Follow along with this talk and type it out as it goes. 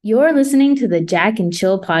You're listening to the Jack and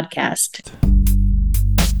Chill podcast.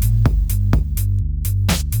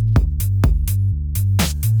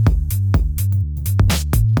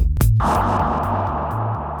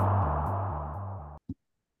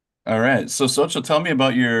 All right. So social, tell me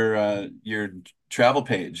about your travel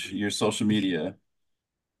page, your social media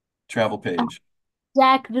travel page.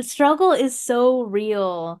 Jack, the struggle is so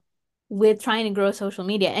real with trying to grow social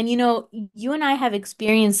media. And you and I have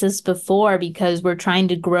experienced this before because we're trying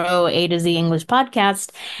to grow A to Z English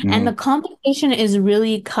podcast, and the Mhm. competition is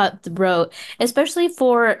really cutthroat, especially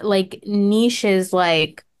for like niches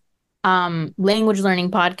like language learning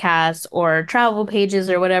podcasts or travel pages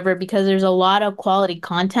or whatever, because there's a lot of quality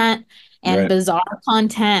content and Right. bizarre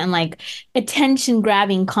content and like attention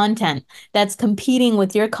grabbing content that's competing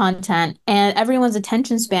with your content, and everyone's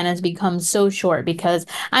attention span has become so short. Because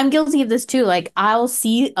I'm guilty of this too. Like, I'll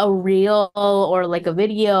see a reel or like a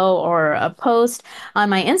video or a post on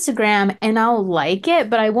my Instagram and I'll like it,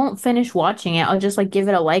 but I won't finish watching it. I'll just like give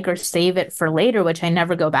it a like or save it for later, which I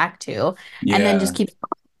never go back to, and then just Yeah. keep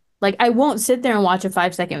like, I won't sit there and watch a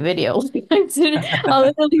 5 second video. I'll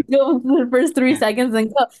literally go for the first 3 seconds and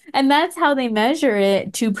go. And that's how they measure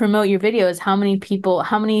it to promote your videos. How many people,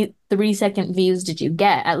 how many 3 second views did you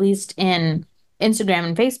get? At least in Instagram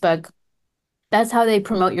and Facebook. That's how they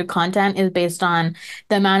promote your content, is based on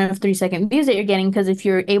the amount of 3 second views that you're getting. Because if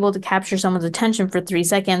you're able to capture someone's attention for 3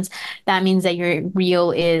 seconds, that means that your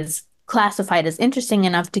reel is classified as interesting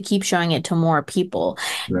enough to keep showing it to more people.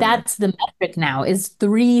 Right. That's the metric now, is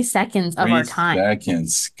 3 seconds of Three our time.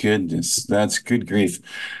 seconds. Goodness, that's good grief.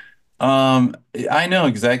 Um, I know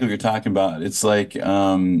exactly what you're talking about. It's like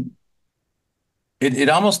it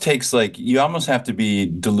almost takes like you almost have to be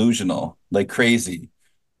delusional, like crazy,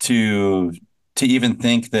 to to even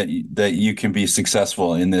think that you can be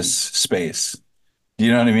successful in this space. Do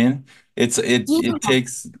you know what I mean? It Yeah.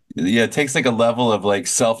 takes yeah, it takes like a level of like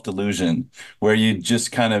self-delusion where you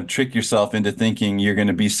just kind of trick yourself into thinking you're going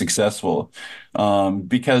to be successful.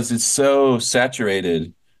 Because it's so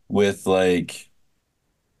saturated with like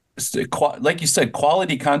you said,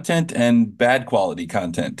 quality content and bad quality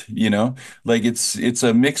content, you know? Like it's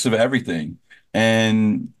a mix of everything.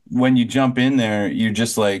 And when you jump in there, you're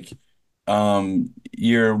just like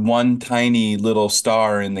you're one tiny little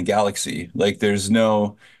star in the galaxy. Like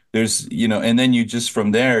and then you just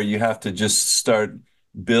from there you have to just start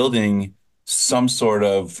building some sort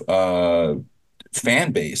of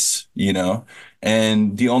fan base, you know?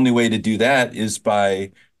 And the only way to do that is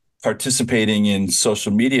by participating in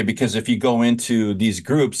social media, because if you go into these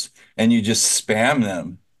groups and you just spam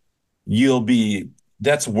them, you'll be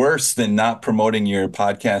that's worse than not promoting your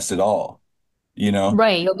podcast at all, you know?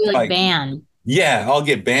 Right. You'll be like Like, banned. yeah, I'll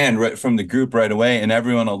get banned right from the group right away, and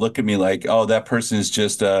everyone will look at me like, "Oh, that person is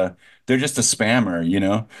just they're just a spammer," you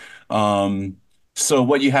know? Um, so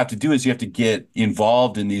what you have to do is you have to get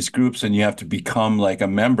involved in these groups and you have to become like a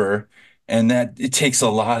member, and that it takes a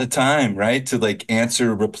lot of time, right? To like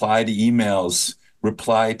answer, reply to emails,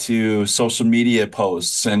 reply to social media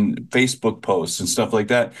posts and Facebook posts and stuff like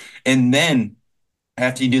that. And then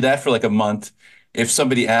after you do that for like a month, if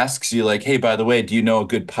somebody asks you like, "Hey, by the way, do you know a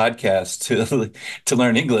good podcast to to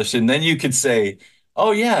learn English?" And then you could say,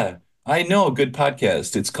 "Oh yeah, I know a good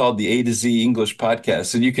podcast. It's called the A to Z English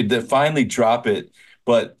Podcast." And you could finally drop it,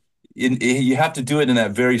 but you have to do it in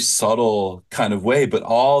that very subtle kind of way. But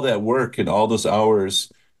all that work and all those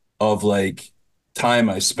hours of like time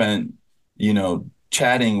I spent,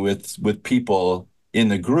 chatting with people in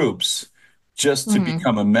the groups just to Mhm.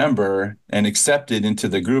 become a member and accepted into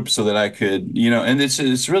the group so that I could, and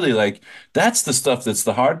it's really like that's the stuff that's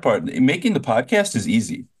the hard part. Making the podcast is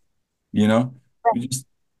easy, you know. We just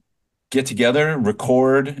get together,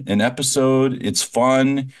 record an episode. It's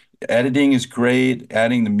fun. Editing is great,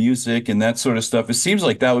 adding the music and that sort of stuff. It seems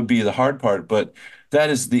like that would be the hard part, but that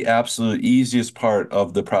is the absolute easiest part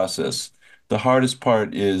of the process. The hardest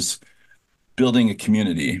part is building a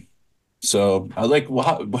community. So I like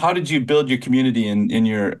how did you build your community in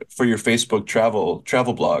your for your Facebook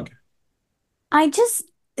travel blog? I just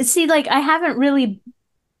see, like, I haven't really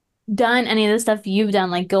done any of the stuff you've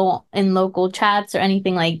done, like go in local chats or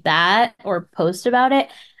anything like that, or post about it.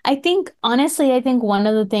 I think, honestly, I think one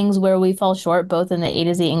of the things where we fall short, both in the A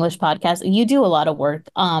to Z English podcast, you do a lot of work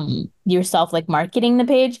yourself, like marketing the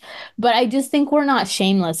page, but I just think we're not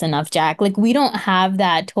shameless enough, Jack. Like, we don't have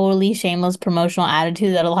that totally shameless promotional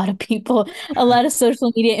attitude that a lot of people, a lot of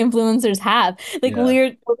social media influencers have. Like,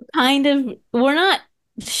 Yeah. we're not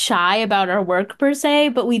shy about our work per se,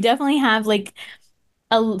 but we definitely have like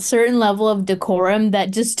a certain level of decorum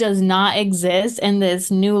that just does not exist in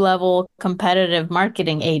this new level competitive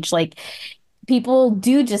marketing age. Like, people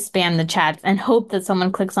do just spam the chats and hope that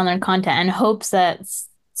someone clicks on their content and hopes that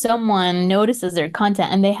someone notices their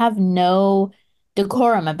content, and they have no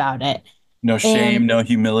decorum about it. No And shame, no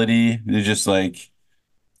humility. They're just like,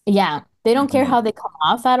 yeah, they don't care yeah, how they come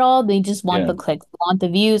off at all. They just want yeah, the clicks, they want the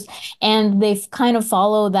views, and they kind of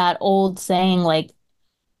follow that old saying like,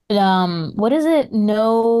 what is it?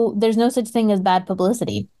 No, there's no such thing as bad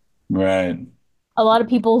publicity. right. A lot of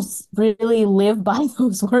people really live by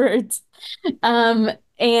those words. Um,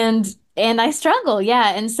 and I struggle,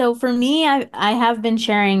 yeah. And so for me, I have been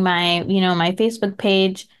sharing my, my Facebook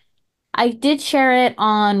page. I did share it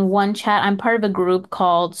on one chat. I'm part of a group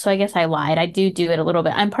called, so I guess I lied. I do it a little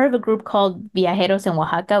bit. I'm part of a group called Viajeros en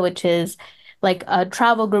Oaxaca, which is like a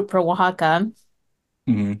travel group for Oaxaca.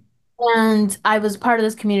 Hmm. And I was part of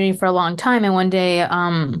this community for a long time. And one day,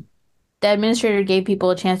 the administrator gave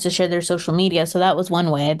people a chance to share their social media. So that was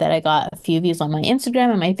one way that I got a few views on my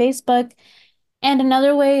Instagram and my Facebook. And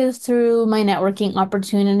another way is through my networking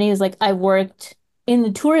opportunities. Like I worked in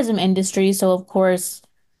the tourism industry. So of course,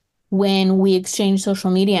 when we exchange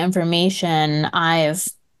social media information, I've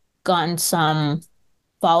gotten some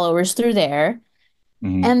followers through there.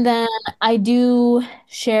 Hmm. And then I do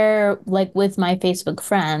share like with my Facebook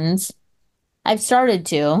friends. I've started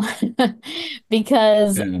to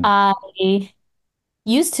because Yeah. I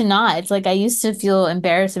used to not. It's like I used to feel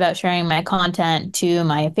embarrassed about sharing my content to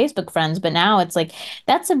my Facebook friends, but now it's like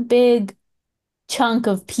that's a big chunk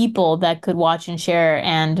of people that could watch and share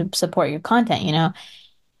and support your content, you know?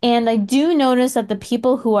 And I do notice that the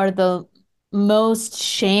people who are the most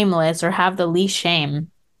shameless or have the least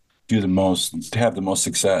shame, Do the most, to have the most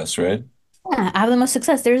success, right? yeah, have the most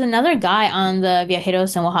success. There's another guy on the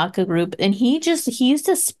Viajeros en Oaxaca group, and he used to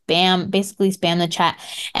basically spam the chat,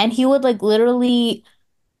 and he would like literally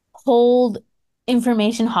hold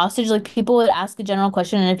information hostage. Like people would ask a general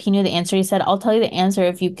question, and if he knew the answer, he said, "I'll tell you the answer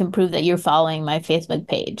if you can prove that you're following my Facebook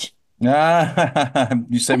page." Ah,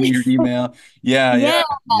 you send me your email. Yeah, yeah,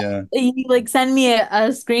 Yeah, yeah, you like send me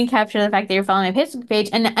a screen capture of the fact that you're following my Facebook page,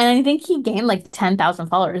 and I think he gained like 10,000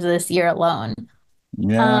 followers this year alone.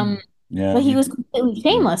 yeah, Um, yeah. but he was completely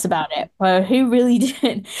Yeah. shameless about it. But he really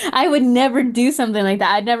did. I would never do something like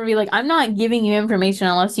that. I'd never be like, I'm not giving you information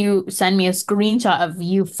unless you send me a screenshot of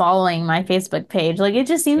you following my Facebook page. Like it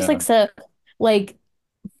just seems Yeah. like so like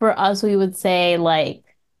for us we would say like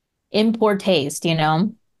in poor taste, you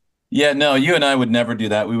know? Yeah, no, you and I would never do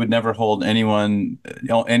that. We would never hold anyone,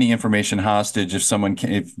 any information hostage if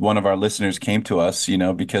if one of our listeners came to us,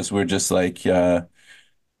 because we're just like,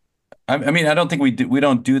 I mean, I don't think we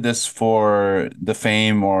don't do this for the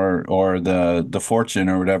fame or the fortune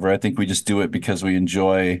or whatever. I think we just do it because we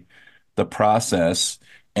enjoy the process.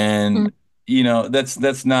 And, Mm.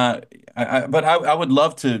 that's not, but I would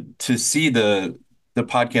love to see the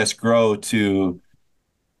podcast grow to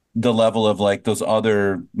the level of like those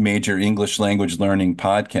other major English language learning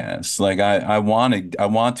podcasts. Like I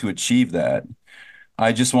want to achieve that.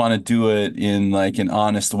 I just want to do it in like an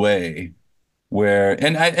honest way where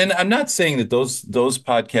and I'm not saying that those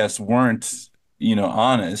podcasts weren't,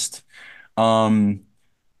 honest. Um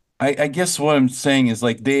I guess what I'm saying is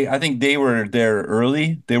like I think they were there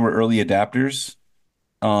early. They were early adapters.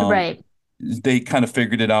 Um Right. they kind of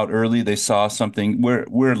figured it out early. They saw something.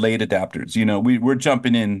 We're late adapters. We're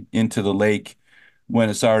jumping into the lake when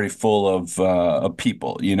it's already full of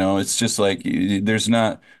people. It's just like there's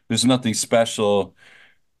nothing special.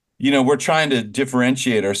 We're trying to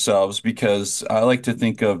differentiate ourselves because I like to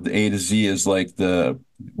think of the A to Z as like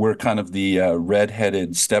we're kind of the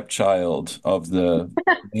redheaded stepchild of the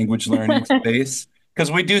language learning space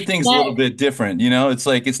because we do things a little Yeah. bit different. It's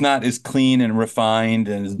like it's not as clean and refined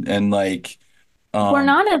and like We're um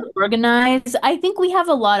not as organized. I think we have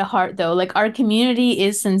a lot of heart though. Like our community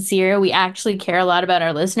is sincere. We actually care a lot about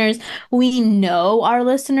our listeners. We know our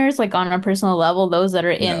listeners, like on a personal level, those that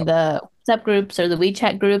are yeah. in the WhatsApp groups or the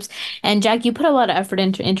WeChat groups. And Jack, you put a lot of effort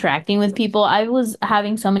into interacting with people. I was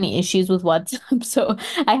having so many issues with WhatsApp, so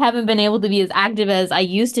I haven't been able to be as active as I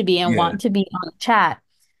used to be and Yeah. want to be on chat.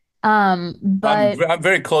 But I'm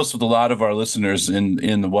very close with a lot of our listeners in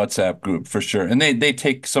the WhatsApp group for sure, and they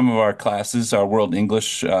take some of our classes, our World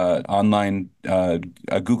English online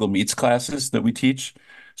Google Meets classes that we teach.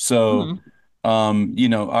 So,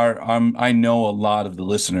 mhm, I know a lot of the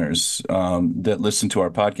listeners that listen to our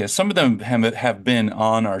podcast. Some of them have been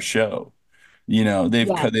on our show. yeah,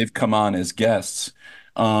 They've come on as guests.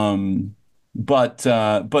 Um, but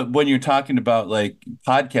when you're talking about like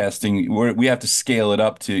podcasting, we have to scale it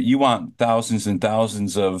up to you want thousands and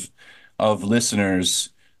thousands of listeners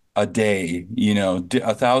a day,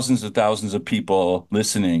 thousands and thousands of people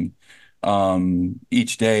listening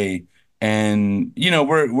each day. And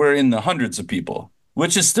we're in the hundreds of people,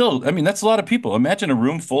 which is still, I mean, that's a lot of people. Imagine a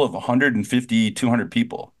room full of 150, 200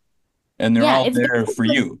 people, and they're Yeah, all it's there for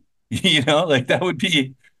basically you. Like that would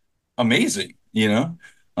be amazing, you know?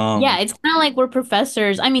 yeah, Um, it's kind of like we're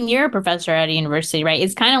professors. I mean, you're a professor at a university, right?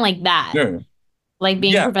 It's kind of like that. sure. Like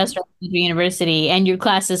being a Yeah. professor at a university and your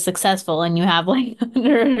class is successful and you have like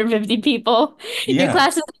 150 people. Your Yeah.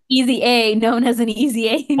 class is an easy A, known as an easy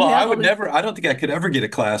A. Well, No, I don't think I could ever get a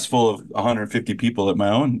class full of 150 people at my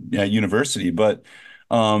own university. But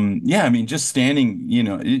yeah, I mean, just standing,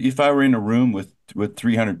 if I were in a room with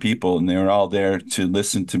 300 people and they were all there to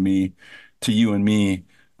listen to me, to you and me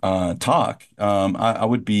talk, I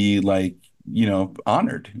would be like,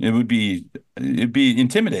 honored. It'd be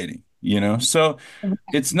intimidating, So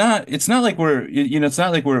it's not like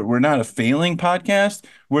we're not a failing podcast.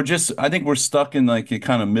 I think we're stuck in like a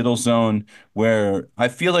kind of middle zone where I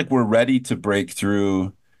feel like we're ready to break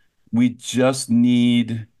through. We just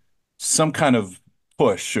need some kind of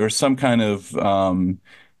push or some kind of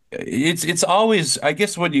it's always, I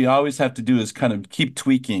guess what you always have to do is kind of keep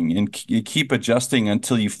tweaking and keep adjusting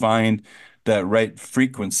until you find that right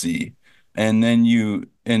frequency, and then you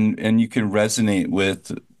can resonate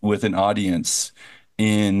with an audience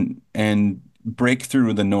in and break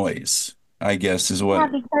through the noise, I guess is yeah,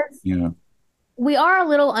 what, because you know. we are a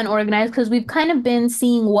little unorganized because we've kind of been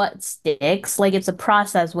seeing what sticks. Like it's a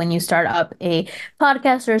process when you start up a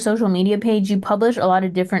podcast or a social media page, you publish a lot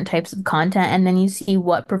of different types of content and then you see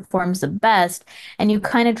what performs the best. And you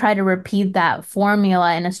kind of try to repeat that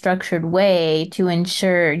formula in a structured way to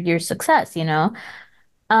ensure your success, you know?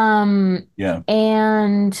 Um, Yeah.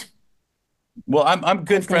 and Well, I'm I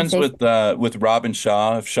good was gonna friends say, with Robin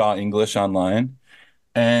Shaw of Shaw English Online.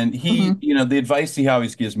 And mhm. the advice he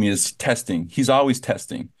always gives me is testing. He's always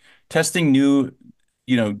testing new,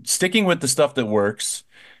 sticking with the stuff that works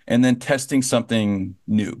and then testing something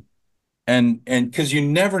new. And because you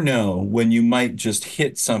never know when you might just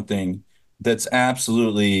hit something that's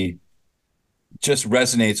absolutely just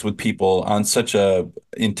resonates with people on such a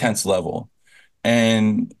intense level.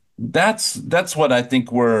 And that's what I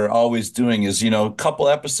think we're always doing is, a couple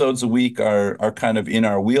episodes a week are kind of in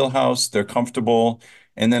our wheelhouse. They're comfortable.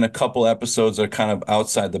 And then a couple episodes are kind of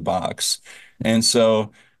outside the box. And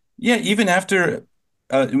so, yeah, even after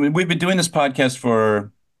we've been doing this podcast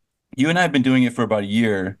for, you and I have been doing it for about a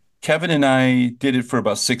year. Kevin and I did it for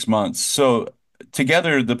about 6 months. So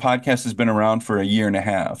together, the podcast has been around for a year and a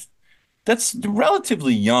half. That's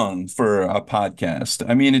relatively young for a podcast.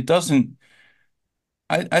 I mean, it doesn't,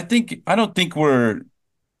 I don't think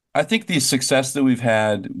I think the success that we've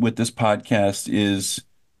had with this podcast is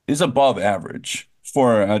above average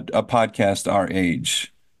for a podcast our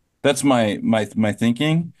age. That's my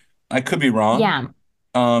thinking. I could be wrong. Yeah,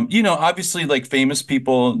 Obviously, like famous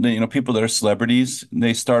people, people that are celebrities,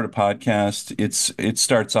 they start a podcast. It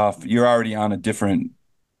starts off, you're already on a different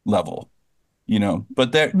level,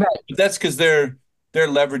 but right. that's because they're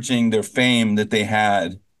leveraging their fame that they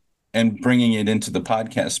had and bringing it into the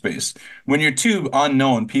podcast space. When you're two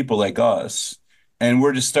unknown people like us, and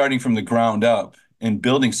we're just starting from the ground up and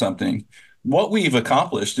building something, what we've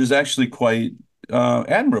accomplished is actually quite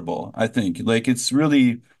admirable, I think. Like Yeah.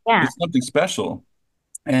 it's something special.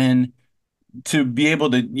 And to be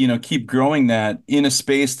able to, keep growing that in a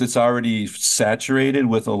space that's already saturated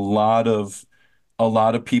with a lot of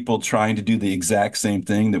people trying to do the exact same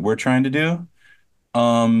thing that we're trying to do.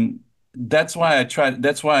 That's why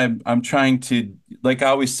I'm trying to, like I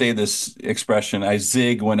always say this expression, I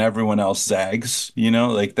zig when everyone else zags,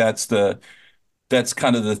 like that's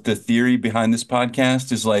kind of the theory behind this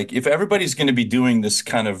podcast is like, if everybody's going to be doing this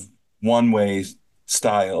kind of one way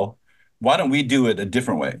style, why don't we do it a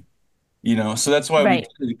different way? So that's why we Right.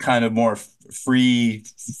 did kind of more free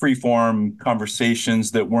form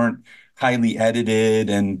conversations that weren't highly edited,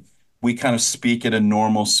 and we kind of speak at a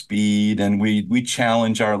normal speed, and we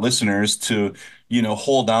challenge our listeners to,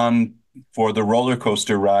 hold on for the roller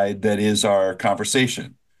coaster ride that is our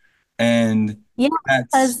conversation. And Yeah, that's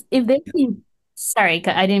because if they can, sorry,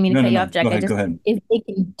 I didn't mean to no, no, cut you no. off, Go Jack. I ahead, go just, ahead. if they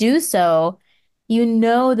can do so, you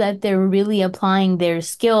know that they're really applying their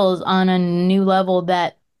skills on a new level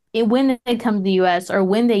that when they come to the US or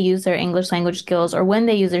when they use their English language skills or when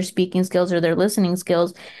they use their speaking skills or their listening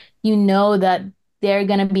skills, you know that they're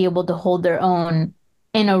going to be able to hold their own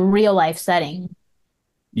in a real life setting.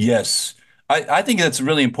 Yes. I think that's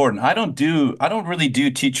really important. I don't really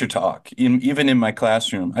do teacher talk even in my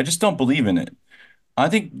classroom. I just don't believe in it. I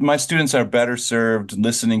think my students are better served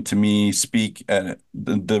listening to me speak at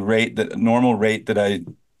the normal rate that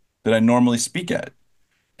I normally speak at.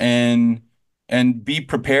 And and be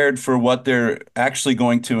prepared for what they're actually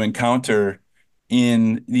going to encounter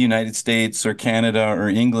in the United States or Canada or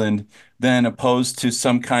England than opposed to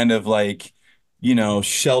some kind of like,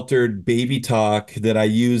 sheltered baby talk that I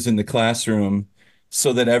use in the classroom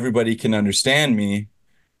so that everybody can understand me.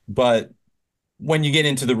 But when you get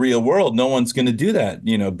into the real world, no one's going to do that,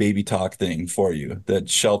 baby talk thing for you, that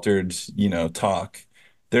sheltered, talk.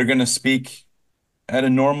 They're going to speak at a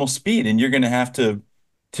normal speed, and you're going to have to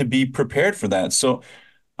be prepared for that. So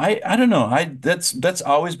I don't know. I that's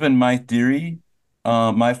always been my theory,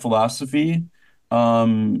 my philosophy.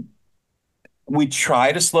 Um, we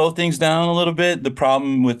try to slow things down a little bit. The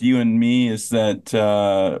problem with you and me is that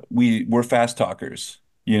we're fast talkers,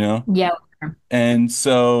 you know? Yeah. And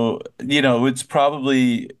so, it's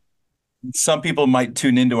probably some people might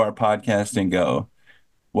tune into our podcast and go,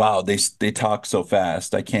 wow, they talk so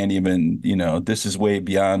fast. I can't even, this is way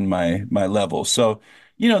beyond my level. So,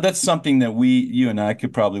 that's something that you and I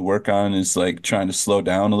could probably work on is like trying to slow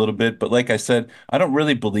down a little bit. But like I said, I don't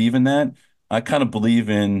really believe in that. I kind of believe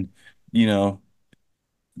in, you know,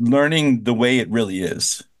 learning the way it really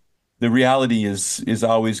is. The reality is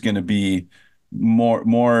always going to be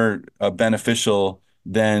more beneficial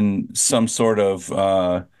than some sort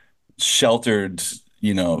of sheltered,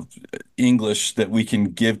 English that we can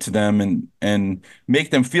give to them and make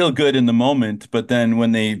them feel good in the moment. But then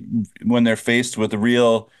when they're faced with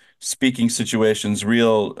real speaking situations,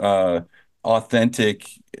 real authentic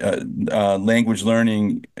language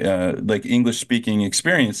learning, like English speaking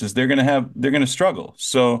experiences, they're gonna struggle.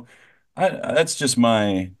 So that's just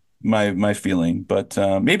my feeling. But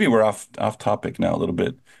maybe we're off topic now a little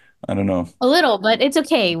bit. I don't know. A little, but it's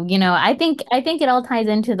okay. I think it all ties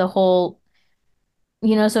into the whole,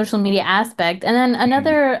 social media aspect. And then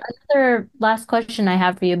Mm, another last question I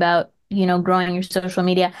have for you about, growing your social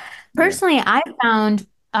media. yeah. Personally, I found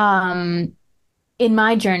in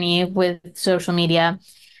my journey with social media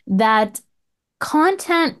that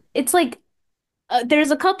content, it's like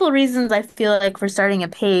there's a couple of reasons I feel like for starting a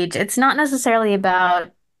page. It's not necessarily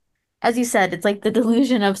about, as you said, it's like the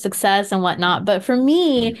delusion of success and whatnot. But for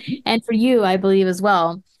me and for you, I believe as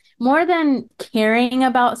well, more than caring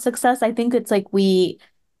about success, I think it's like we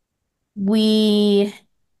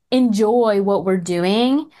enjoy what we're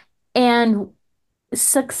doing, and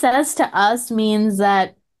success to us means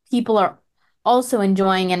that people are also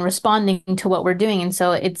enjoying and responding to what we're doing. And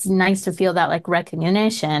so it's nice to feel that like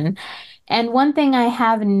recognition. And one thing I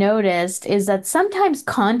have noticed is that sometimes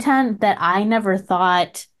content that I never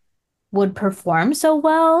thought would perform so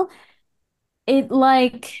well, it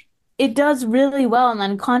like it does really well. And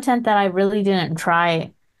then content that I really didn't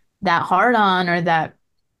try that hard on, or that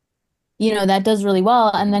that does really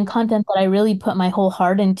well. And then content that I really put my whole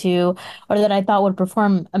heart into, or that I thought would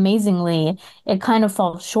perform amazingly, it kind of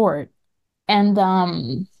falls short. And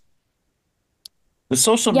The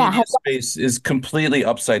social yeah, media space is completely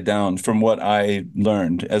upside down from what I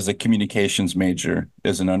learned as a communications major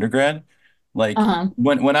as an undergrad. Like uh-huh.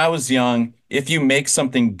 when I was young, if you make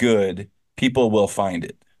something good, people will find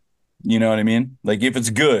it. You know what I mean? Like if it's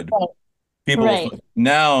good, Right. people will Right. find it.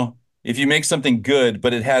 Now, if you make something good,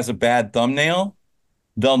 but it has a bad thumbnail,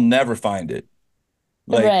 they'll never find it.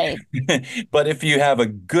 Like, Right. but if you have a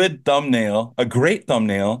good thumbnail, a great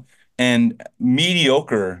thumbnail, and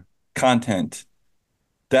mediocre content,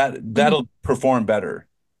 Mhm. that'll perform better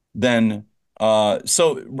than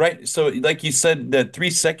so like you said, that 3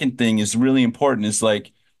 second thing is really important. Is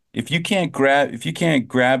like if you can't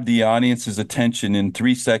grab the audience's attention in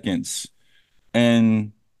 3 seconds,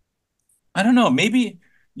 and I don't know, maybe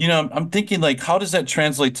I'm thinking like how does that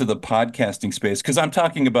translate to the podcasting space? Because I'm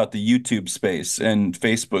talking about the YouTube space and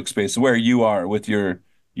Facebook space where you are with your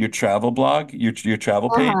travel blog, your travel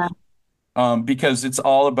Uh-huh. page, because it's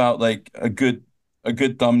all about like a good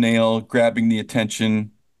thumbnail, grabbing the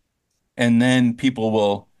attention, and then people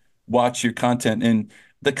will watch your content. And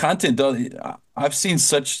the content does, I've seen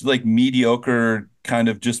such like mediocre, kind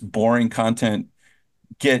of just boring content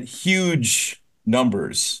get huge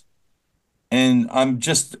numbers. And I'm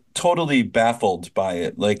just totally baffled by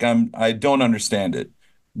it. Like I don't understand it.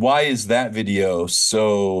 Why is that video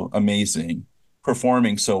so amazing,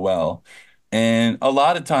 performing so well? And a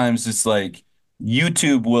lot of times it's like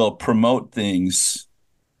YouTube will promote things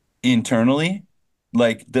internally,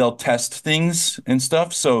 like they'll test things and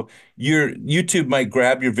stuff. So your YouTube might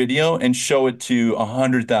grab your video and show it to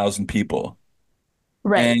 100,000 people,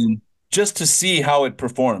 Right. and just to see how it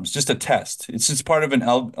performs, just a test. It's just part of an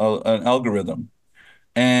algorithm.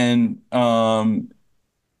 And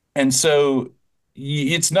so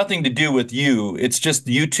it's nothing to do with you. It's just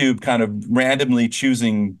YouTube kind of randomly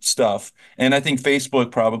choosing stuff. And I think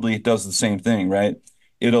Facebook probably does the same thing, right?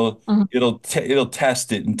 It'll Mhm. it'll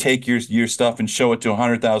test it and take your stuff and show it to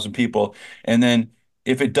 100,000 people. And then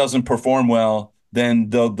if it doesn't perform well, then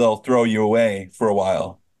they'll throw you away for a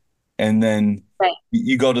while. And then Right.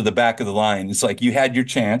 you go to the back of the line. It's like you had your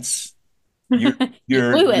chance. You're You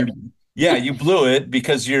blew you're it. yeah, you blew it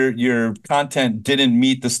because your content didn't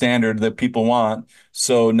meet the standard that people want.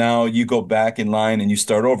 So now you go back in line and you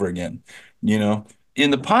start over again. You know,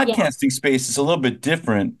 in the Yeah. podcasting space, it's a little bit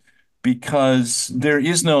different because there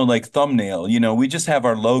is no like thumbnail. We just have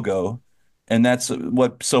our logo, and that's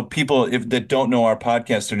what so people if that don't know our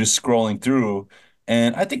podcast are just scrolling through.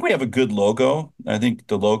 And I think we have a good logo. I think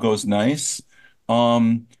the logo is nice.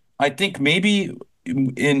 I think maybe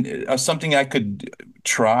in something I could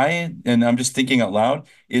try, and I'm just thinking out loud,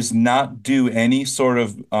 is not do any sort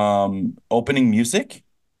of opening music.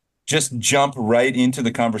 Just jump right into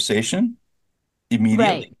the conversation Right.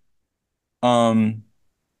 immediately. Um,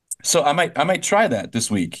 so I might try that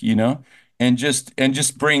this week, and just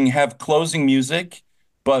have closing music,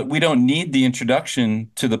 but we don't need the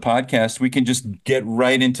introduction to the podcast. We can just get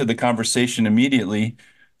right into the conversation immediately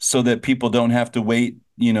so that people don't have to wait,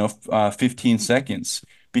 15 seconds.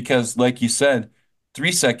 Because like you said,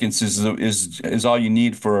 3 seconds is all you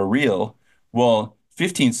need for a reel. Well,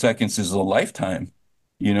 15 seconds is a lifetime,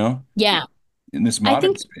 you know, Yeah. in this I modern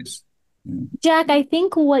think, space. Jack, I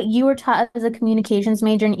think what you were taught as a communications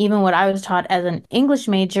major and even what I was taught as an English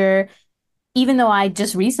major, even though I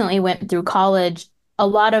just recently went through college, a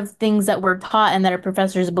lot of things that we're taught and that our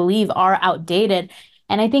professors believe are outdated.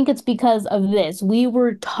 And I think it's because of this. We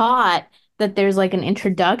were taught that there's like an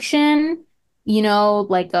introduction,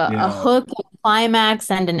 like a Yeah, hook, a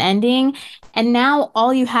climax, and an ending. And now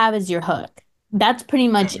all you have is your hook. That's pretty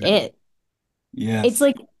much right. it. It's Yes.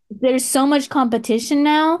 like there's so much competition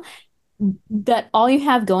now that all you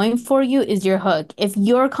have going for you is your hook. If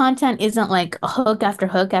your content isn't like a hook after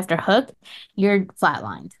hook after hook, you're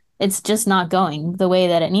flatlined. It's just not going the way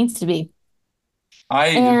that it needs to be. I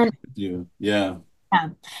And agree with you. Yeah. yeah.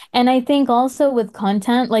 And I think also with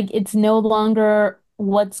content, like it's no longer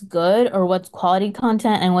what's good or what's quality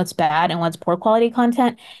content and what's bad and what's poor quality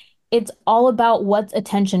content. It's all about what's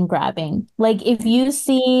attention grabbing. Like if you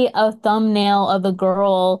see a thumbnail of a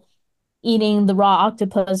girl eating the raw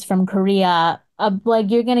octopus from Korea, like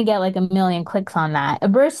you're gonna get like a million clicks on that.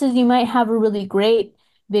 Versus you might have a really great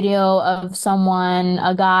video of someone,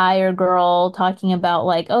 a guy or girl, talking about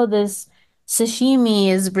like, oh, this sashimi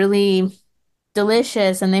is really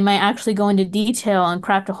delicious, and they might actually go into detail and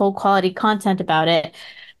craft a whole quality content about it.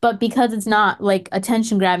 But because it's not like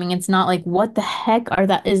attention grabbing, it's not like what the heck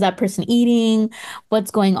is that person eating? What's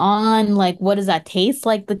going on? Like what does that taste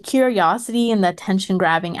like? The curiosity and the attention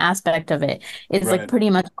grabbing aspect of it is like Right. pretty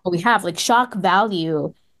much all we have. Like shock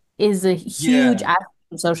value is a huge Yeah. aspect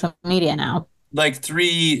of social media now. Like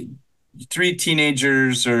three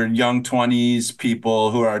teenagers or young 20s people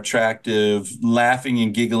who are attractive, laughing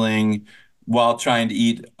and giggling while trying to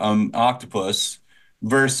eat octopus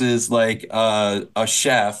versus like a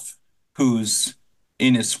chef who's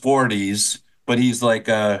in his 40s, but he's like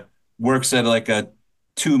works at like a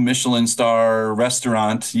two Michelin star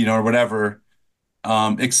restaurant, or whatever,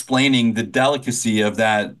 explaining the delicacy of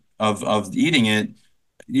that of eating it.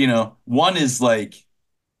 One is like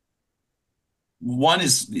one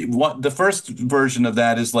is what the first version of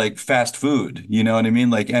that is like fast food, you know what I mean?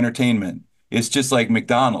 Like entertainment. It's just like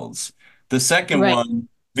McDonald's. The second Right. one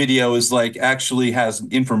video is like actually has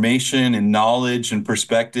information and knowledge and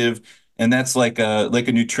perspective, and that's like a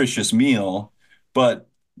nutritious meal. But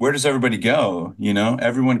where does everybody go?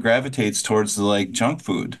 Everyone gravitates towards the like junk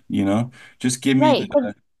food, Just give me Right.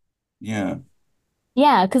 the yeah.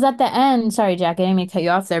 Yeah, because at the end, sorry, Jack, I didn't mean to cut you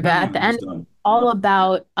off there, but No, no, at the I was end, done. Yeah. all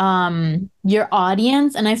about your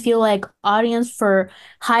audience. And I feel like audience for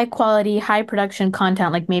high quality, high production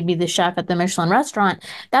content, like maybe the chef at the Michelin restaurant,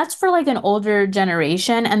 that's for like an older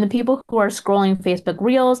generation. And the people who are scrolling Facebook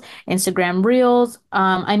Reels, Instagram Reels.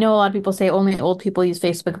 I know a lot of people say only old people use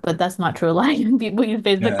Facebook, but that's not true. A lot of young people use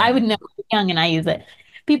Facebook. I Yeah. would know I'm young and I use it.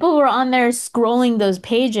 People who are on there scrolling those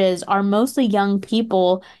pages are mostly young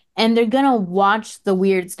people, and they're gonna watch the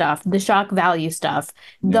weird stuff, the shock value stuff,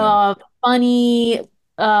 Yeah. the funny,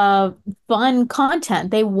 uh, fun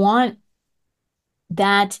content. They want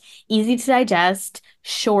that easy to digest,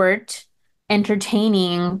 short,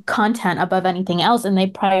 entertaining content above anything else, and they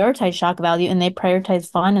prioritize shock value and they prioritize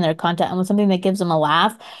fun in their content and with something that gives them a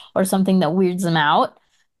laugh or something that weirds them out.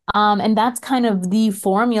 And that's kind of the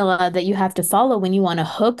formula that you have to follow when you want to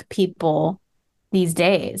hook people these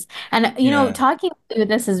days. And Yeah. talking through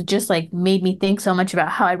this has just like made me think so much about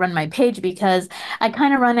how I run my page because I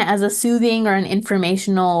kind of run it as a soothing or an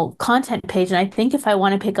informational content page. And I think if I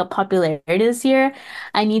want to pick up popularity this year,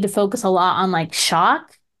 I need to focus a lot on like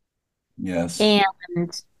shock Yes. and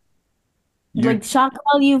You're like shock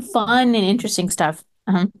value, fun and interesting stuff.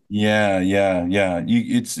 yeah, yeah, yeah.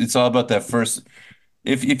 It's all about that first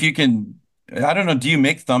if you can I don't know, do you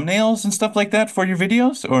make thumbnails and stuff like that for your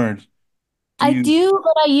videos or do I you do,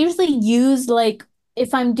 but I usually use like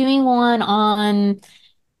if I'm doing one on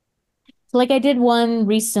like I did one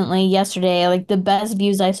recently yesterday, like the best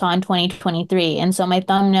views I saw in 2023. And so my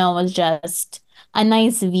thumbnail was just a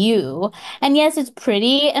nice view. And yes, it's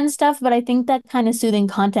pretty and stuff, but I think that kind of soothing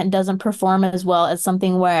content doesn't perform as well as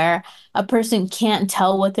something where a person can't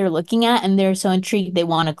tell what they're looking at and they're so intrigued they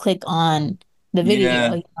want to click on the yeah.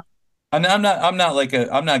 video. I'm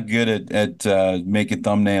not good at making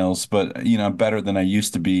thumbnails, but I'm better than I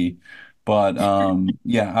used to be. But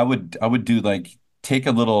yeah, I would do like take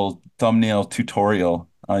a little thumbnail tutorial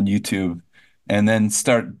on YouTube and then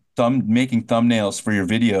start making thumbnails for your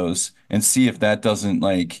videos and see if that doesn't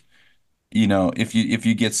like, if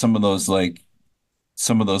you get some of those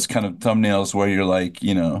kind of thumbnails where you're like,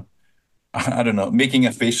 I don't know, making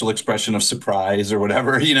a facial expression of surprise or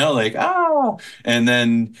whatever, like, ah, and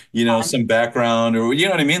then, some background or, you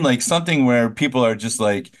know what I mean? Like something where people are just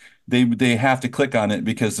like, they have to click on it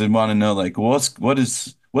because they want to know, like, what's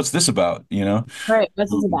this about, Right.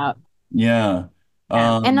 What's this Um, about? yeah.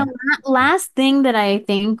 Yeah. And the Um, last thing that I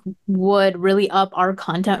think would really up our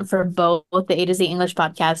content for both the A to Z English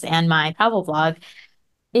podcast and my travel vlog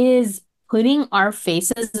is putting our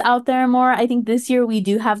faces out there more. I think this year we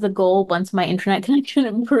do have the goal, once my internet connection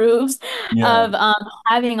improves, yeah. of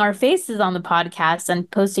having our faces on the podcast and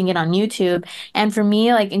posting it on YouTube. And for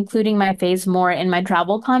me, like including my face more in my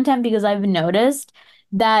travel content because I've noticed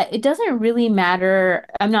that it doesn't really matter.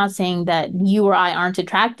 I'm not saying that you or I aren't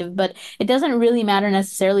attractive, but it doesn't really matter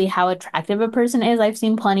necessarily how attractive a person is. I've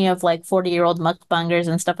seen plenty of like 40-year-old mukbangers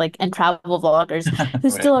and stuff like and travel vloggers who Right.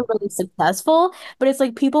 still are really successful, but it's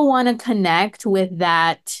like people want to connect with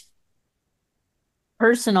that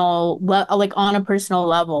like on a personal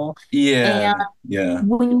level. Yeah. And Yeah.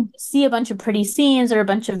 when you see a bunch of pretty scenes or a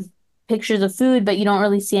bunch of pictures of food, but you don't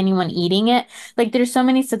really see anyone eating it, like there's so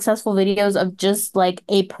many successful videos of just like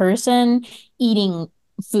a person eating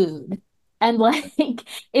food. And like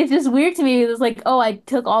it's just weird to me because it's like, oh, I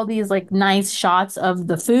took all these like nice shots of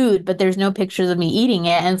the food, but there's no pictures of me eating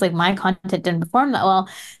it. And it's like my content didn't perform that well.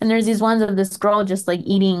 And there's these ones of this girl just like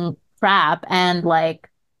eating crap and like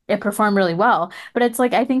it performed really well. But it's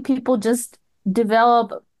like I think people just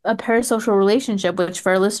develop a parasocial relationship, which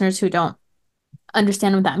for our listeners who don't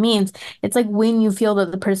understand what that means, it's like when you feel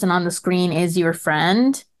that the person on the screen is your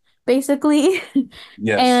friend, basically.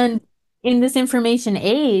 Yes. And in this information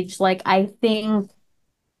age, like I think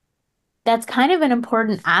that's kind of an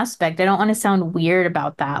important aspect. I don't want to sound weird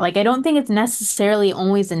about that. Like I don't think it's necessarily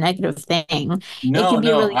always a negative thing. It No, can be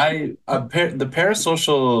no, really the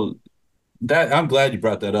parasocial that I'm glad you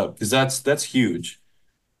brought that up because that's huge.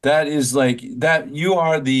 That is like that you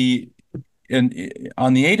are the and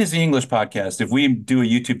on the A to Z English podcast, if we do a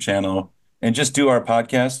YouTube channel and just do our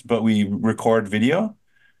podcast, but we record video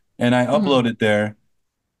and I Mhm. upload it there,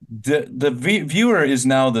 the viewer is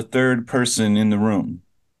now the third person in the room.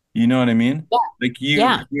 You know what I mean? Yeah. Like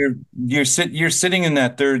Yeah. you're sitting in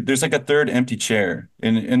that third, there's like a third empty chair.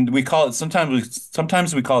 And we call it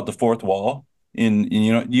sometimes we call it the fourth wall in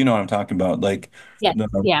you know what I'm talking about. Like Yes. the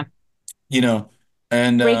Yeah. you know,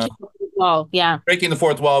 and Breaking the wall. Yeah. breaking the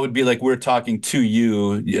fourth wall would be like we're talking to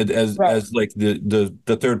you Right. as like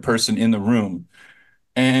the third person in the room.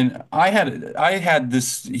 And I had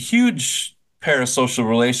this huge parasocial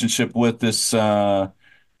relationship with this podcast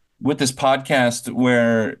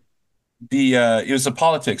where the it was a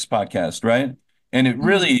politics podcast, right? And it Mhm.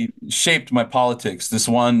 really shaped my politics. This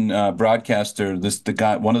one broadcaster, the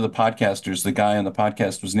guy, one of the podcasters, the guy on the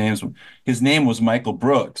podcast his name was Michael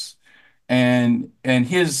Brooks, and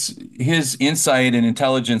his insight and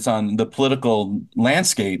intelligence on the political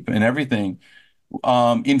landscape and everything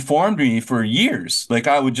informed me for years. Like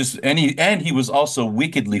I would just and he was also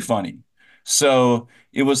wickedly funny. So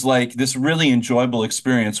it was like this really enjoyable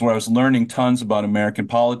experience where I was learning tons about American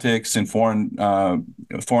politics and foreign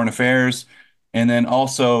affairs, and then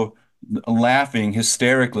also laughing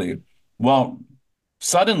hysterically. Well,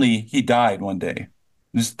 suddenly he died one day.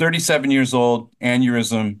 He was 37 years old,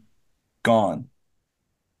 aneurysm, gone.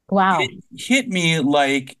 Wow. Hit me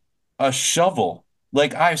like a shovel.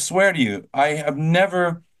 Like I swear to you, I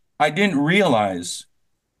didn't realize.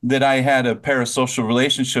 that I had a parasocial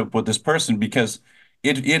relationship with this person because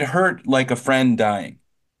it hurt like a friend dying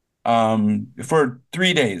for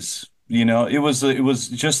 3 days. It was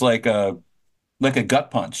just like a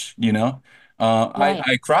gut punch, you know. Right.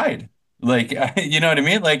 I cried, like you know what I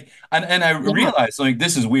mean, like, and I Yeah. realized like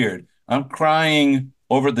this is weird. I'm crying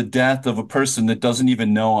over the death of a person that doesn't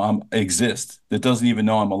even know I'm exist, that doesn't even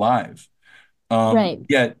know I'm alive. Right.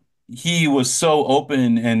 Yet he was so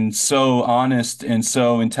open and so honest and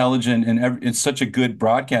so intelligent and it's such a good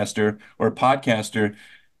broadcaster or podcaster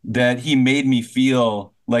that he made me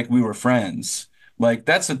feel like we were friends. Like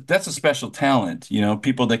that's a special talent,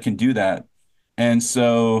 people that can do that. And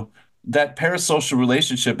so that parasocial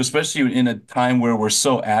relationship, especially in a time where we're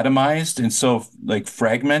so atomized and so like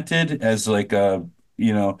fragmented as like a,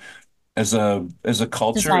 you know, as a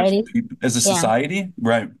culture, Society. as a Yeah. society,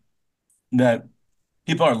 right? That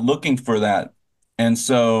people are looking for that. And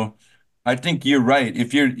so I think you're right.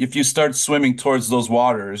 If you start swimming towards those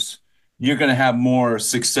waters, you're going to have more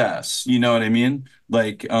success. You know what I mean?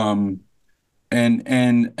 Like and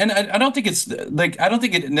I don't think it's like I don't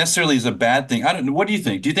think it necessarily is a bad thing. I don't know. What do you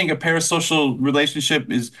think? Do you think a parasocial relationship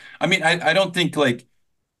is I mean, I don't think like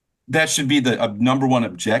that should be the number one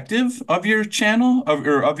objective of your channel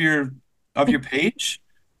or of your page.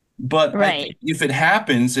 But I Right. think if it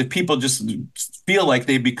happens, if people just feel like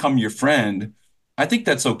they become your friend, I think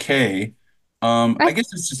that's okay. I I,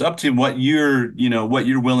 guess it's just up to what you're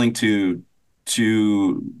willing to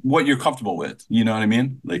what you're comfortable with. You know what I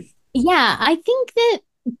mean? Like, yeah, I think that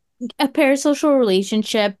a parasocial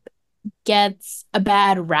relationship gets a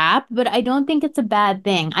bad rap, but I don't think it's a bad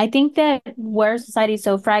thing. I think that where society is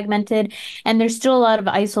so fragmented and there's still a lot of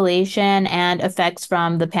isolation and effects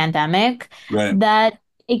from the pandemic, right. that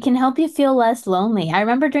it can help you feel less lonely. I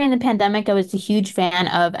remember during the pandemic, I was a huge fan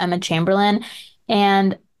of Emma Chamberlain,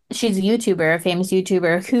 and she's a YouTuber, a famous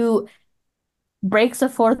YouTuber who breaks the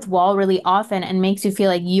fourth wall really often and makes you feel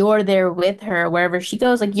like you're there with her wherever she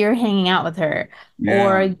goes, like you're hanging out with her, Yeah.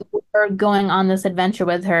 or you're going on this adventure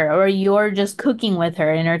with her, or you're just cooking with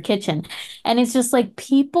her in her kitchen. And it's just like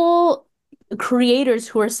people, creators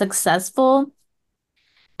who are successful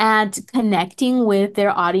at connecting with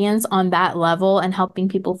their audience on that level and helping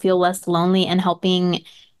people feel less lonely and helping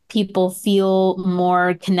people feel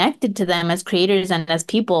more connected to them as creators and as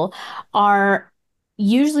people are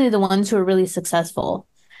usually the ones who are really successful.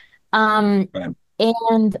 Um, Right.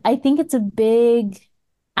 and I think it's a big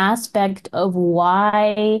aspect of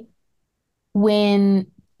why when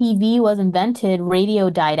TV was invented, radio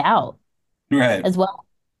died out Right. as well.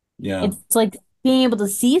 Yeah. It's like being able to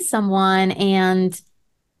see someone and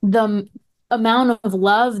the amount of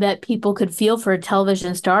love that people could feel for a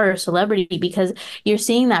television star or celebrity because you're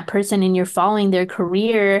seeing that person and you're following their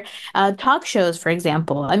career. Talk shows, for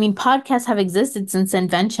example. I mean, podcasts have existed since the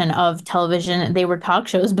invention of television. They were talk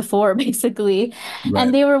shows before, basically, and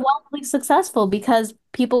Right. they were wildly successful because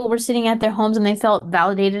people were sitting at their homes and they felt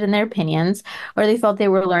validated in their opinions, or they felt they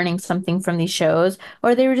were learning something from these shows,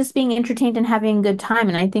 or they were just being entertained and having a good time.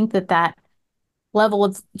 And I think that that level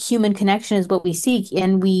of human connection is what we seek,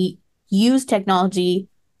 and we use technology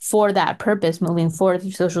for that purpose moving forward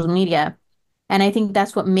through social media. And I think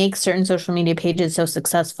that's what makes certain social media pages so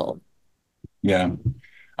successful. Yeah.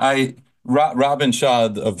 Robin Shaw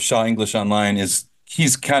of Shaw English Online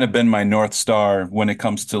he's kind of been my North Star when it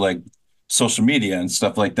comes to like social media and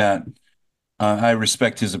stuff like that. I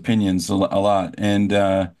respect his opinions a lot,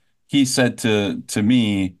 and he said to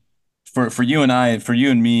me, for you and I, for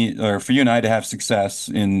you and me, or for you and I to have success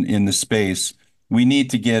in the space, we need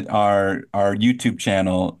to get our YouTube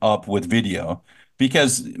channel up with video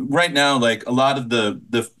because right now, like a lot of the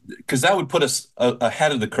because that would put us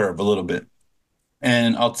ahead of the curve a little bit,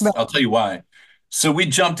 and I'll Right. tell you why. So we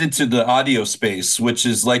jumped into the audio space, which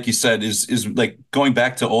is like you said, is like going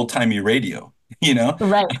back to old-timey radio, you know?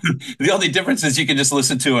 Right. The only difference is you can just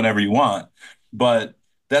listen to whenever you want. But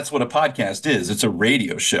that's what a podcast is. It's a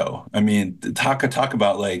radio show. I mean, talk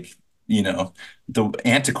about like, the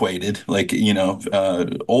antiquated, like,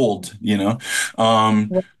 old,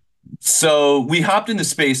 so we hopped into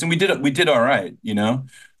space and we did all right,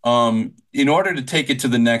 in order to take it to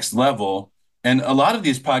the next level. And a lot of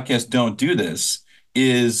these podcasts don't do this,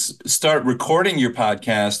 is start recording your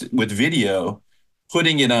podcast with video,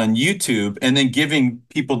 putting it on YouTube, and then giving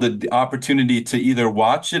people the opportunity to either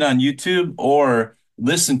watch it on YouTube or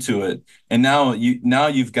listen to it. And now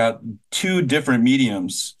you've got two different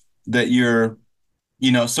mediums that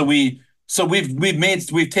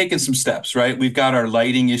we've taken some steps, right? We've got our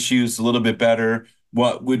lighting issues a little bit better.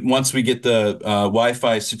 Once we get the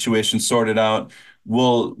Wi-Fi situation sorted out,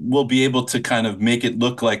 we'll be able to kind of make it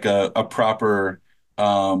look like a proper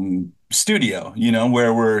studio,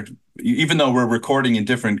 where even though we're recording in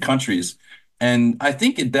different countries. And I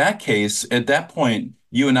think in that case, at that point,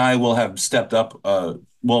 you and I will have stepped up,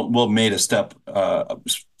 we'll made a step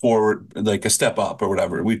forward, like a step up or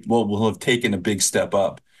whatever. We'll have taken a big step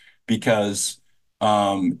up because,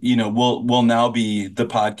 we'll now be the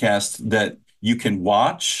podcast that you can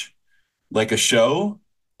watch like a show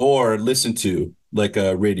or listen to like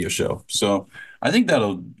a radio show. So I think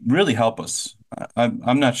that'll really help us.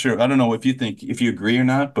 I'm not sure. I don't know if you agree or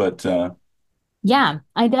not, but Yeah,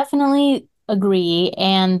 I definitely agree,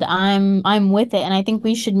 and I'm with it, and I think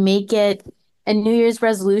we should make it a New Year's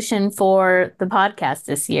resolution for the podcast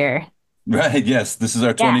this year. right, yes, this is our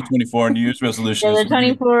Yeah. 2024 New Year's resolution. Yeah, Is the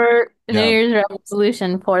 24 New yeah, Year's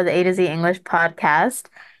resolution for the A to Z English podcast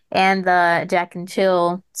and the Jack and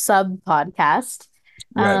Chill sub podcast.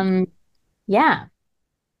 right. Um, yeah.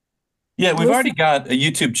 Yeah, we've already Listen. got a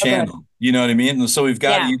YouTube Oh, good. channel. You know what I mean? So we've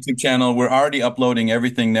got a Yeah. YouTube channel. We're already uploading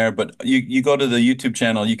everything there, but you go to the YouTube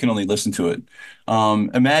channel, you can only listen to it.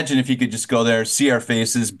 Imagine if you could just go there, see our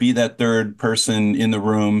faces, be that third person in the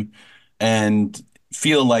room, and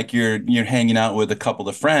feel like you're hanging out with a couple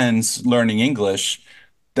of friends learning English.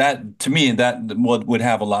 That to me, that would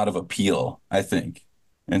have a lot of appeal, I think.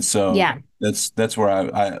 And so Yeah. that's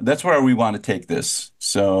where that's where we want to take this.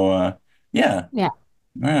 So yeah. Yeah.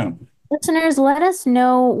 Yeah. Listeners, let us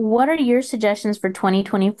know what are your suggestions for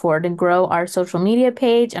 2024 to grow our social media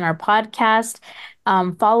page and our podcast.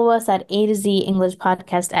 Follow us at A to Z English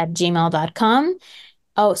Podcast at gmail.com.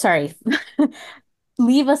 Oh, sorry.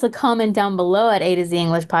 Leave us a comment down below at A to Z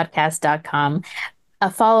English Podcast.com.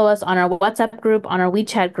 Follow us on our WhatsApp group, on our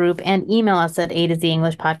WeChat group, and email us at A to Z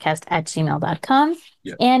English Podcast at gmail.com.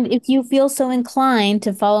 Yeah. And if you feel so inclined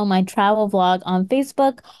to follow my travel vlog on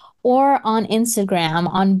Facebook or on Instagram,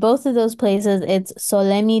 on both of those places, it's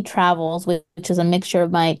Solemi Travels, which is a mixture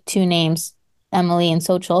of my two names, Emily and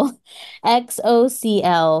Social,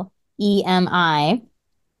 XOCLEMI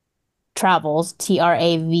Travels,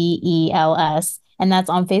 TRAVELS, and that's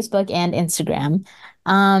on Facebook and Instagram.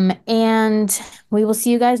 And we will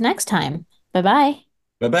see you guys next time. Bye bye.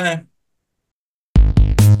 Bye bye.